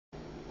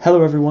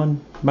Hello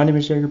everyone, my name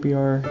is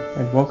Yeagerbr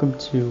and welcome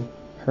to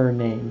Her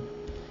Name.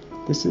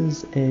 This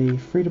is a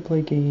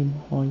free-to-play game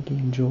on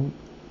GameJolt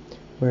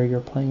where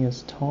you're playing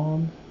as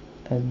Tom,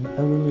 an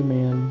elderly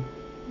man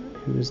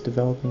who is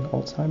developing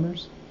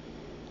Alzheimer's,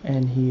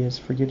 and he is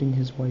forgetting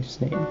his wife's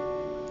name.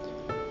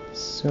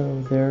 So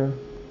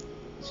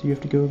you have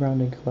to go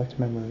around and collect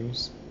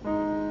memories.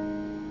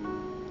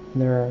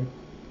 And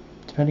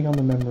depending on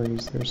the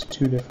memories, there's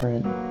two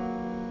different.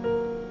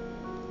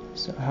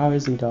 So how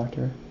is he,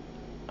 doctor?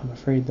 I'm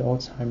afraid the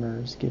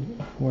Alzheimer is getting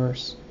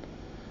worse.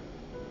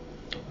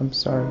 I'm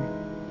sorry.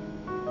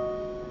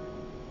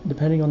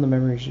 Depending on the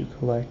memories you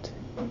collect,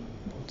 will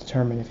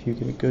determine if you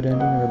get a good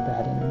ending or a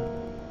bad ending.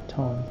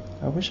 Tom,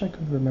 I wish I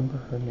could remember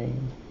her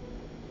name.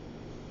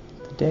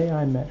 The day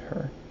I met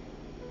her.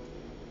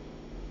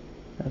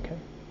 Okay.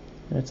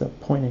 And it's a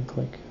point and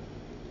click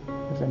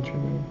adventure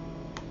game.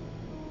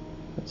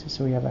 Let's see,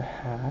 so we have a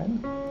hat.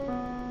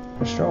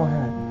 A straw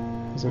hat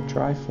has a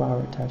dry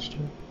flower attached to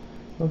it.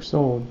 Looks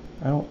old.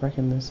 I don't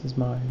reckon this is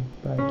mine,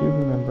 but I do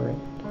remember it.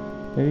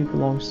 Maybe it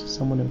belongs to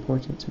someone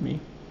important to me.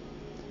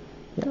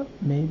 Yep,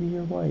 maybe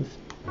your wife.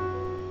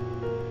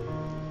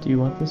 Do you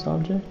want this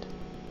object?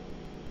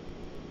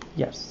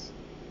 Yes.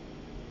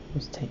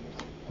 Let's take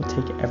it. We'll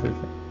take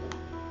everything.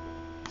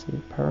 Let's see,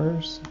 a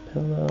purse, a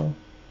pillow,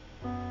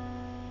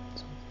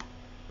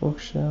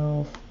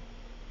 bookshelf.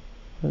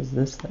 What is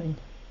this thing?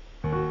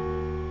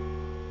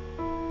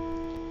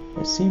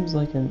 It seems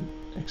like an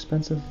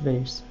expensive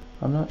vase.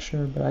 I'm not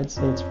sure, but I'd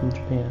say it's from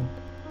Japan.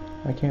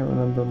 I can't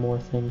remember more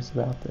things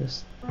about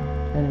this.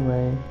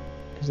 Anyway,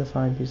 it's a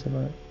fine piece of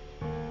art.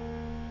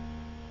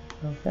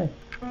 Okay.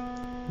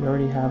 We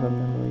already have a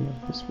memory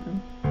of this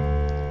room. Do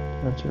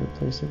you want to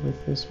replace it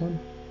with this one?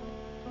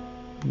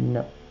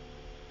 No.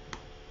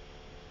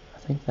 I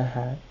think the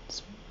hat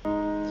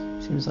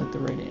seems like the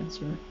right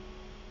answer.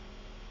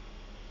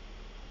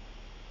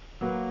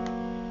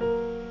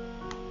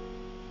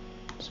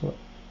 So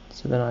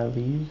then I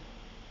leave.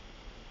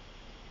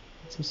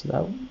 So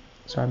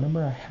I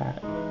remember a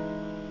hat.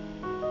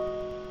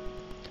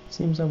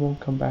 Seems I won't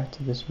come back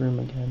to this room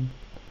again.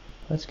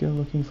 Let's go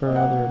looking for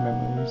other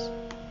memories.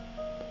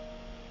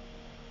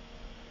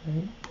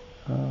 Right?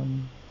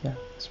 Yeah,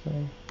 this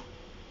way.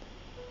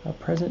 A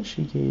present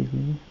she gave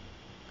me.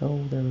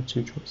 Oh, there were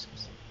two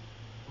choices.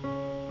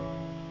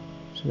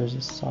 So there's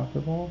a soccer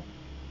ball.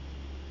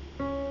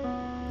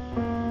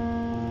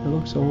 It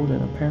looks old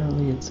and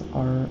apparently it's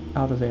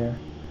out of air.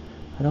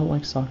 I don't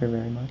like soccer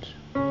very much.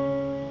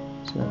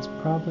 So that's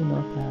probably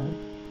not that.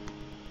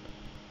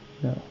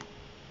 No.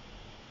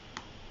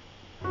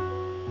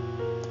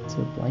 It's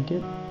a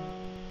blanket,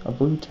 a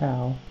blue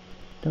towel.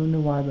 Don't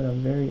know why, but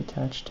I'm very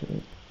attached to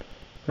it.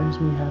 Brings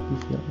me happy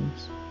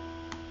feelings.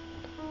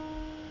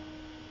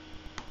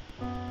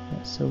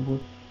 Yeah, so we'll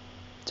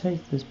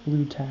take this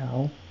blue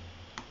towel.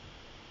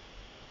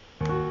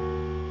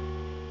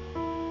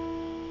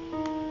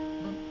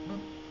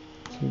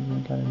 See,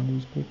 we got a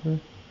newspaper.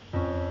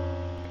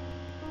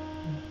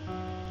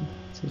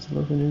 It's a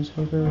local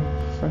newspaper.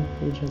 The front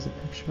page has a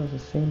picture of a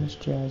famous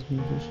jazz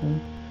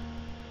musician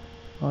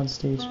on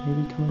stage,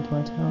 maybe coming to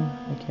my town.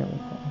 I can't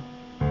recall.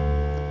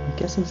 I'm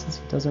guessing since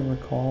he doesn't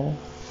recall,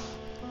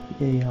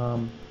 it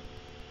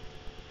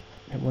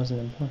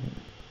wasn't important.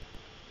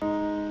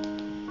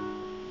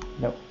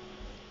 Nope.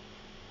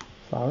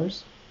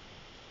 Flowers.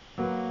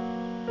 A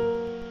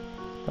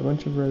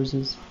bunch of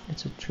roses.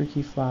 It's a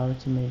tricky flower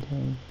to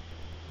maintain.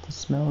 The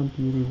smell and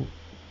beauty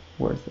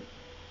worth it.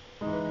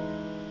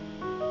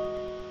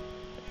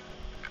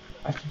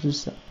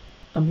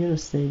 I'm gonna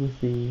stay with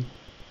the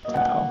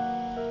towel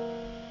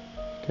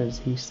because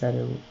he said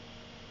it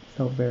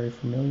felt very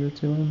familiar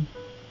to him,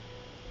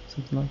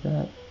 something like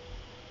that.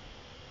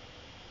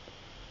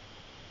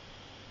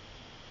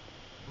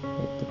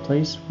 The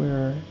place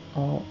where it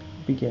all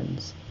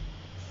begins.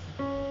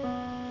 It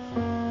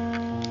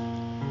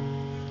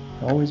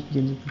always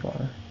begins at the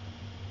bar.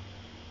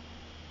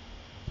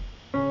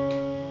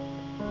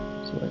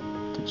 So what,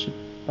 did she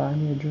buy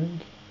me a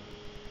drink?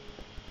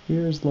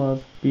 Beer is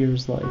love, beer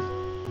is life.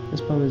 This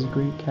pub is a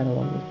great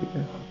catalog of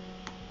beer.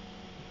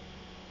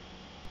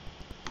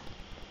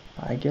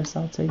 I guess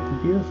I'll take the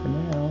beer for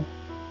now.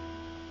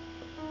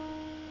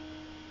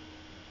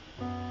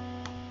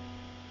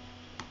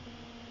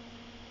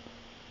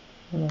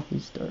 What about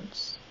these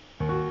darts?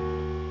 I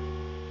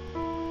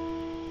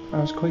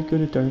was quite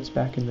good at darts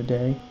back in the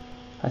day,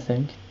 I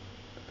think.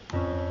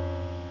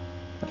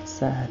 That's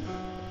sad.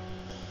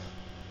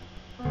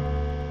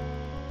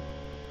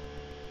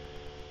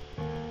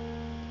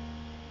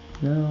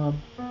 No,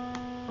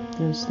 I'm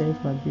gonna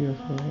save my beer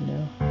for right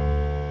now.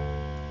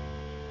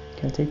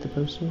 Can I take the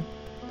poster?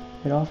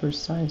 It offers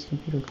science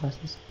computer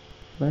classes.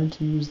 Learn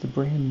to use the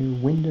brand new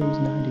Windows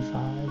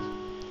 95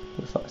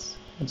 with us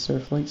and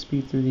surf light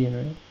speed through the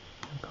internet.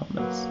 No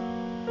comments.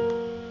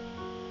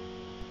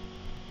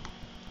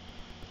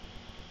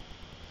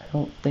 I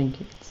don't think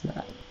it's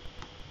that.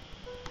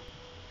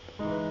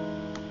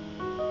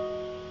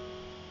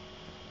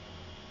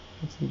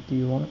 Let's see, do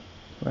you want,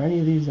 are any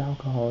of these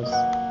alcohols?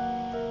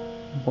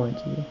 I'm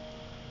pointing to you.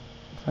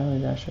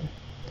 Finally, Dasher.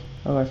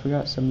 Oh, I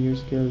forgot some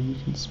years ago you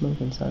can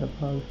smoke inside a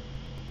pub.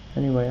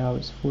 Anyway, I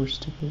was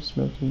forced to quit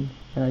smoking,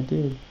 and I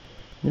did.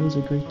 And it was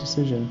a great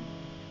decision.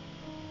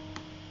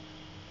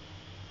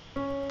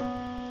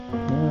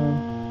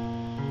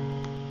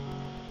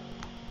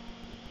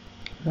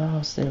 No,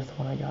 I'll stay with the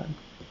one I got.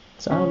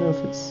 So I don't know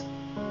if it's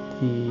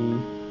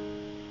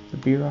the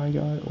beer I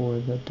got or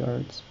the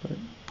darts, but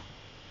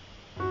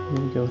I'm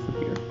gonna go with the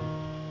beer.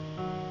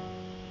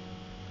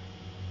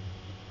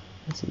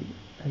 Let's see,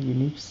 a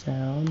unique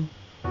sound.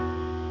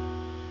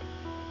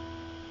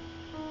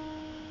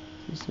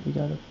 So we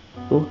got a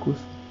book with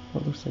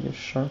what looks like a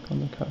shark on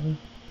the cover.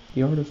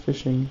 The Art of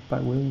Fishing by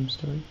William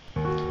Story.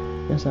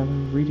 Yes, I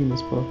remember reading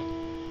this book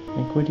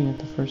and quitting at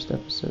the first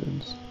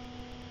episodes.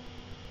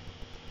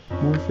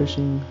 More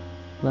fishing,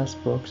 less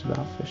books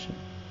about fishing.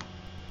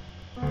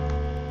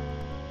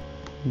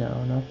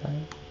 No, not that.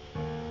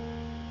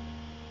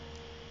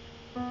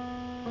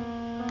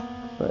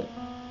 But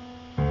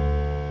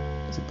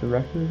is it the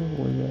record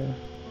or the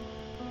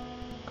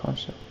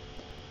conch shell?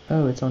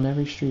 Oh, it's on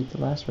every street.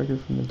 The last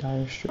record from the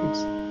Dire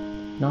Straits.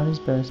 Not his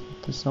best,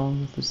 but the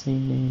song with the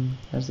same name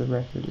as the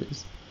record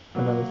is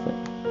another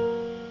thing.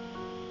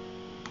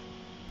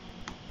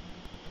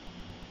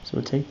 So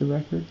we'll take the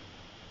record.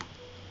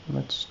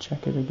 Let's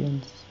check it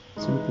again.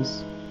 See what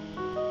this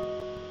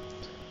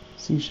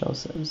seashell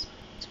says.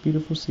 It's a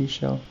beautiful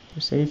seashell.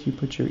 They say if you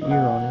put your ear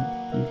on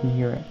it, you can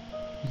hear it.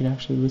 You can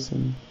actually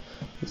listen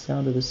to the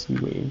sound of the sea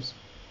waves.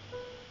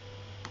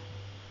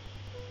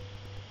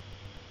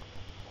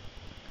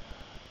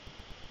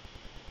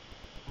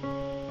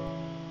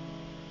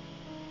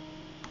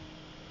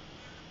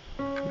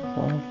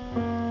 Well,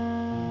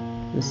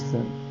 this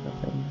isn't a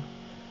thing.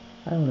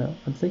 I don't know.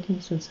 I'm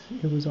thinking since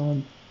it was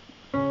on,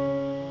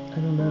 I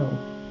don't know.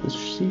 The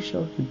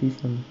seashell could be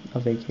from a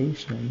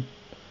vacation,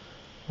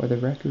 or the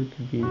record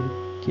could be a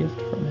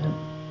gift from him.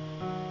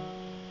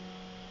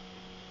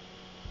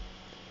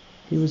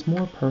 He was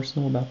more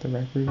personal about the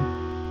record,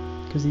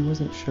 because he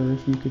wasn't sure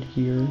if you could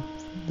hear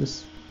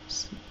this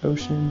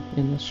ocean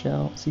in the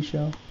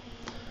seashell.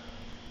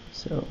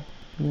 So,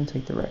 I'm going to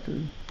take the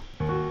record.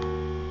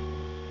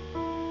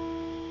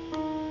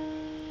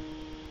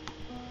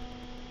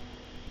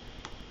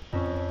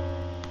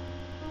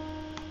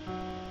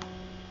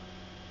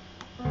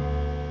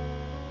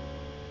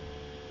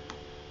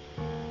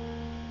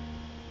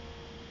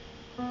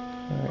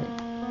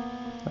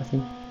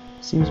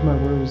 Seems my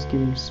world is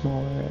getting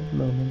smaller at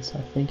moments.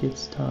 I think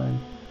it's time.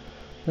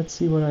 Let's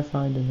see what I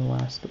find in the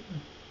last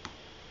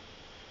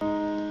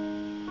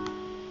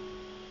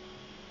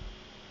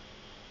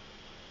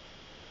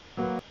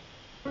one.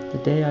 The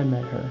day I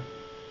met her.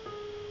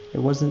 It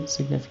wasn't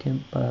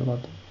significant, but I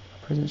loved it.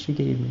 A present she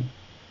gave me.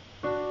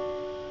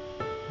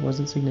 It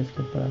wasn't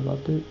significant, but I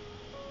loved it.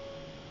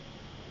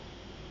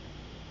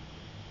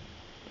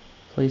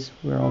 Place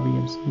where all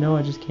begins. No,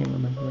 I just can't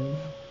remember right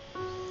now.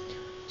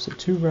 So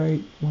 2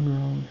 right, 1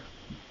 wrong.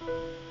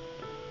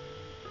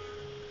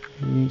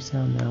 Unique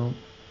sound now.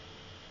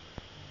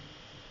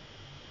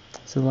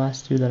 So the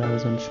last 2 that I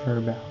was unsure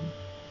about.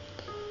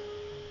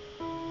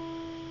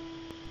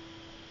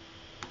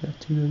 Got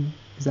 2.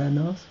 Is that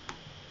enough?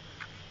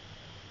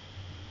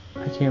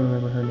 I can't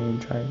remember her name.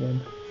 Try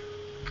again.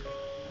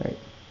 Alright.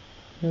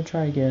 I'm going to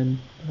try again,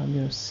 but I'm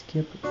going to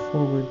skip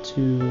forward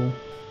to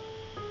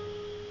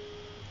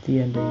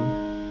the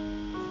ending.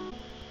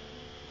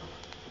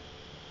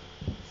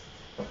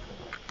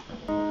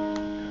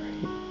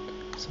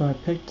 So I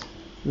picked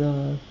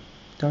the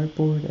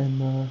dartboard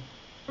and the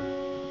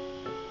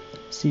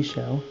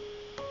seashell.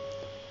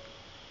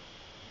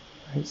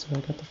 Alright, so I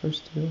got the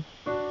first 2.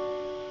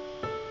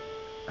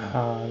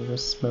 I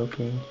was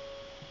smoking.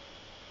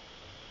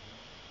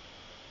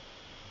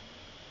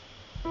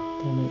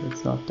 Damn it,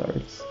 it's not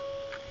darts.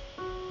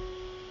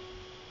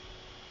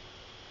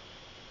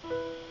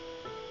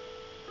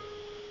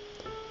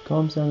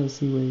 Calm sound of the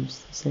sea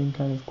waves, the same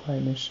kind of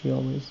quietness she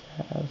always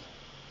have.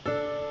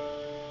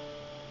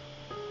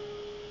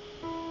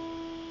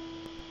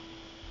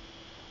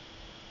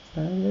 Is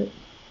that it?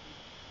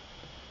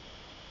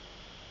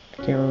 I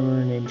can't remember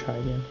her name, try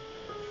again.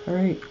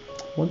 Alright,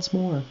 once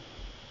more.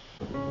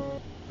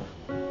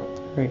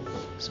 Alright,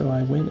 so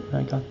I went and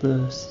I got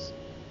the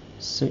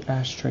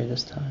ashtray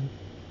this time.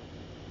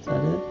 Is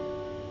that it?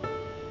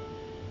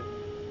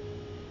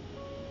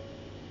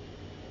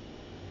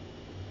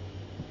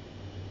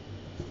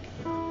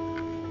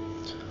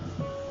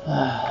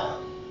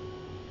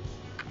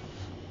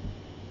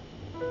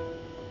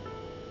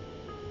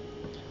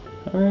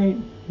 Alright,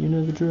 you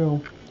know the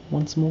drill.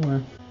 Once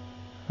more.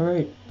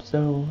 Alright,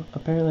 so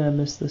apparently I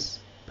missed this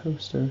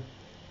poster.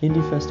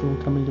 Indie Festival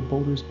coming to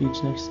Boulders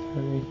Beach next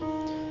Saturday.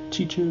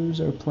 Chichos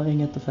are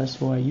playing at the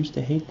festival. I used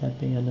to hate that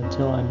band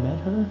until I met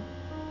her.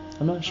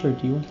 I'm not sure.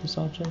 Do you want this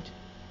object?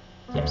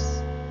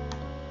 Yes.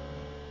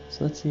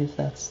 So let's see if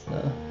that's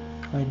the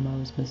item I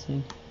was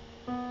missing.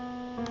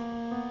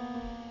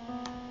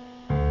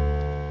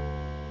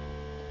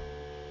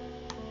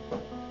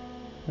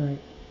 Alright.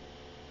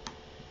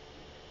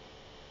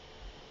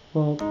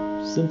 Well,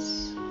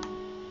 since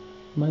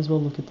might as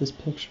well look at this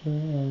picture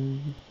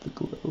and the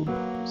globe,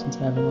 since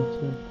I haven't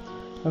looked at it.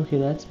 Okay,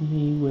 that's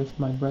me with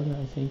my brother,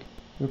 I think.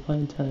 We were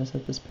playing tennis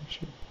at this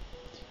picture.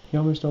 He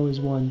almost always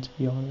won, to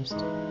be honest.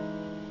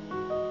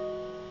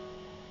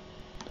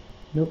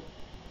 Nope.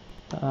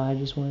 I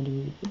just wanted to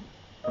read it.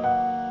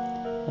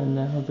 And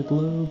now the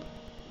globe.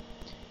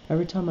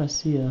 Every time I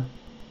see a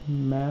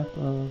map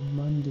of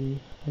Monday,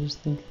 I just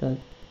think that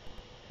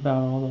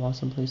about all the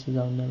awesome places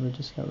I'll never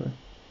discover.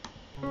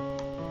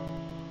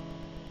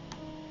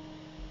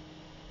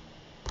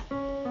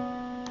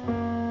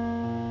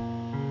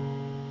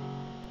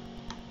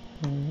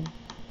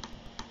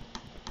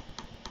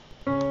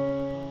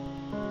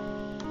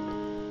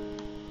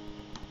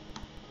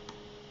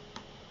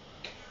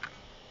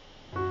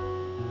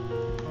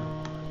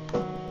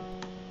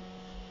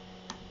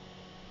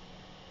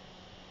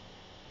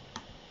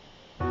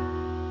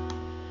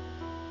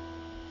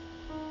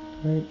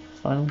 Alright,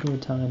 final go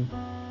time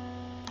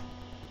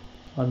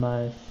on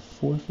my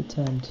 4th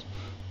attempt.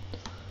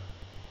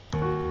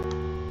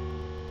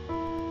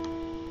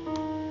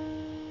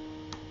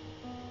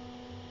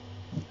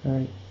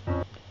 Alright,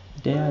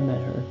 the day I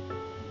met her,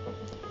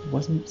 it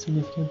wasn't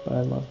significant, but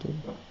I loved it.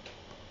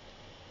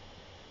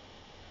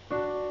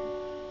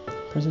 The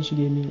present she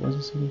gave me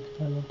wasn't significant,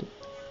 but I loved it.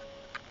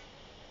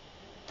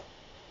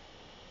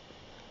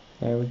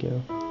 There we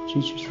go.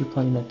 Cheaters were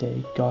playing that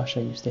day. Gosh, I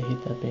used to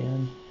hate that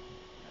band.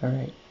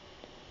 Alright,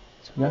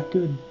 so we got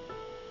good.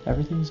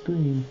 Everything's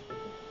green.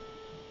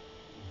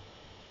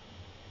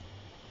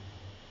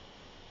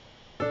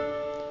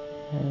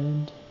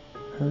 And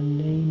her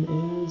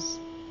name is...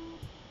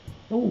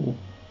 Oh,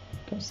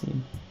 cutscene.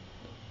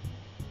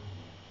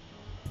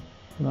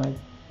 Oh,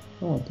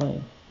 I'm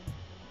playing.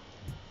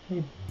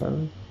 Hey,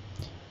 bird.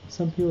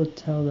 Some people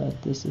tell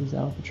that this is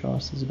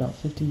Albatross is about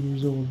 50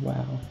 years old.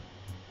 Wow.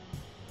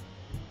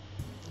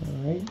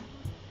 Alright.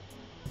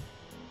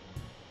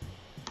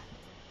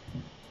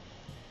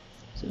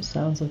 So it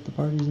sounds like the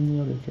party's in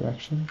the other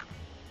direction.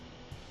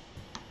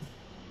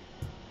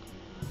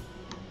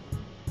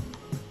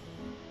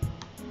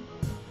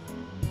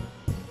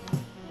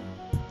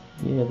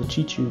 Yeah, the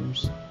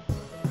Chee-Choos.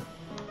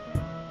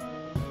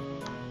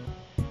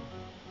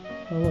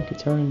 Oh look,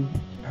 it's her in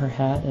her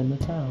hat and the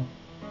towel.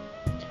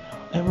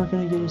 And we're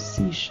gonna get a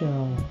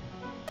seashell.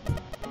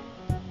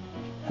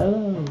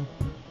 Hello!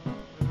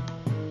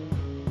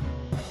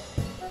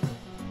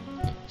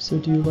 So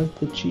do you like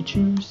the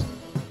Chee-Choos?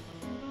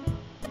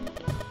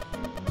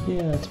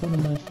 Yeah, it's one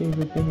of my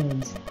favorite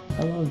bands.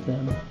 I love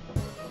them.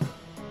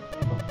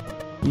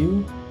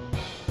 You?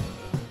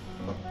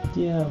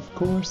 Yeah, of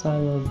course I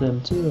love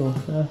them too.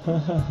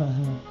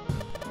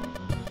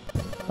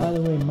 By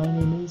the way, my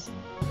name is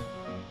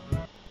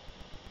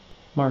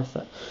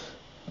Martha.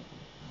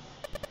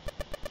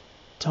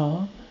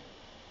 Tom?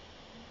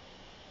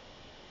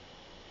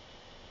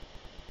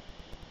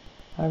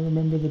 I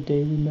remember the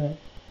day we met.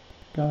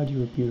 God, you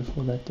were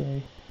beautiful that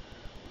day.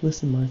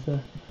 Listen,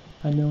 Martha,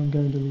 I know I'm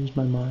going to lose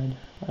my mind.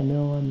 I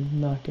know I'm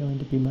not going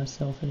to be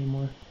myself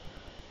anymore.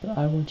 But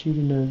I want you to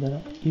know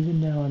that even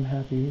now I'm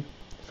happy.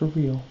 For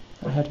real.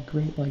 I had a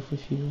great life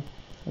with you.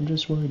 I'm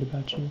just worried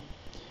about you.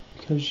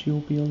 Because you'll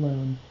be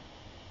alone.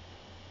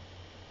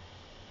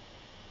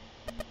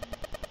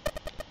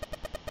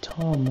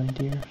 Tom, my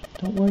dear,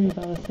 don't worry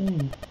about a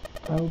thing.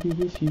 I will be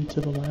with you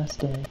to the last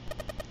day.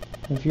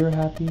 And if you're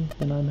happy,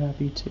 then I'm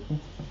happy too.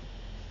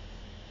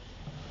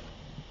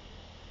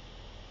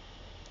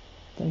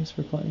 Thanks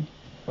for playing.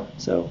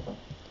 So,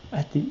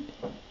 a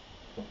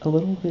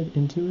little bit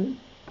into it,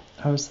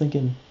 I was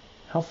thinking,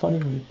 how funny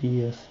would it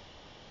be if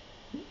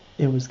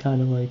it was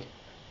kind of like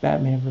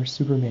Batman vs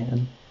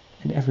Superman,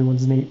 and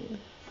everyone's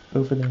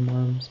both of their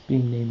moms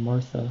being named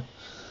Martha.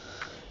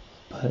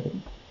 But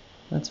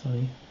that's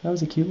funny. That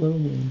was a cute little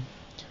game.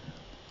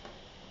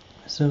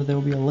 So there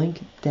will be a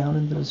link down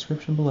in the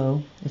description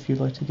below if you'd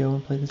like to go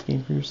and play this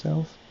game for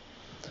yourself.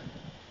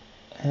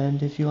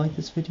 And if you like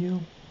this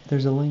video,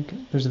 there's a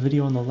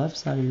video on the left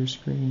side of your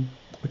screen,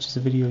 which is a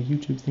video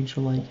YouTube thinks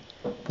you'll like.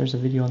 There's a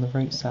video on the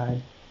right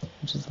side,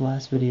 which is the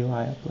last video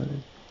I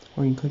uploaded.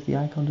 Or you can click the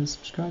icon to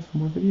subscribe for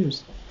more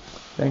videos.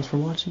 Thanks for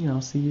watching, and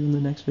I'll see you in the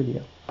next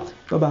video.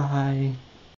 Bye-bye!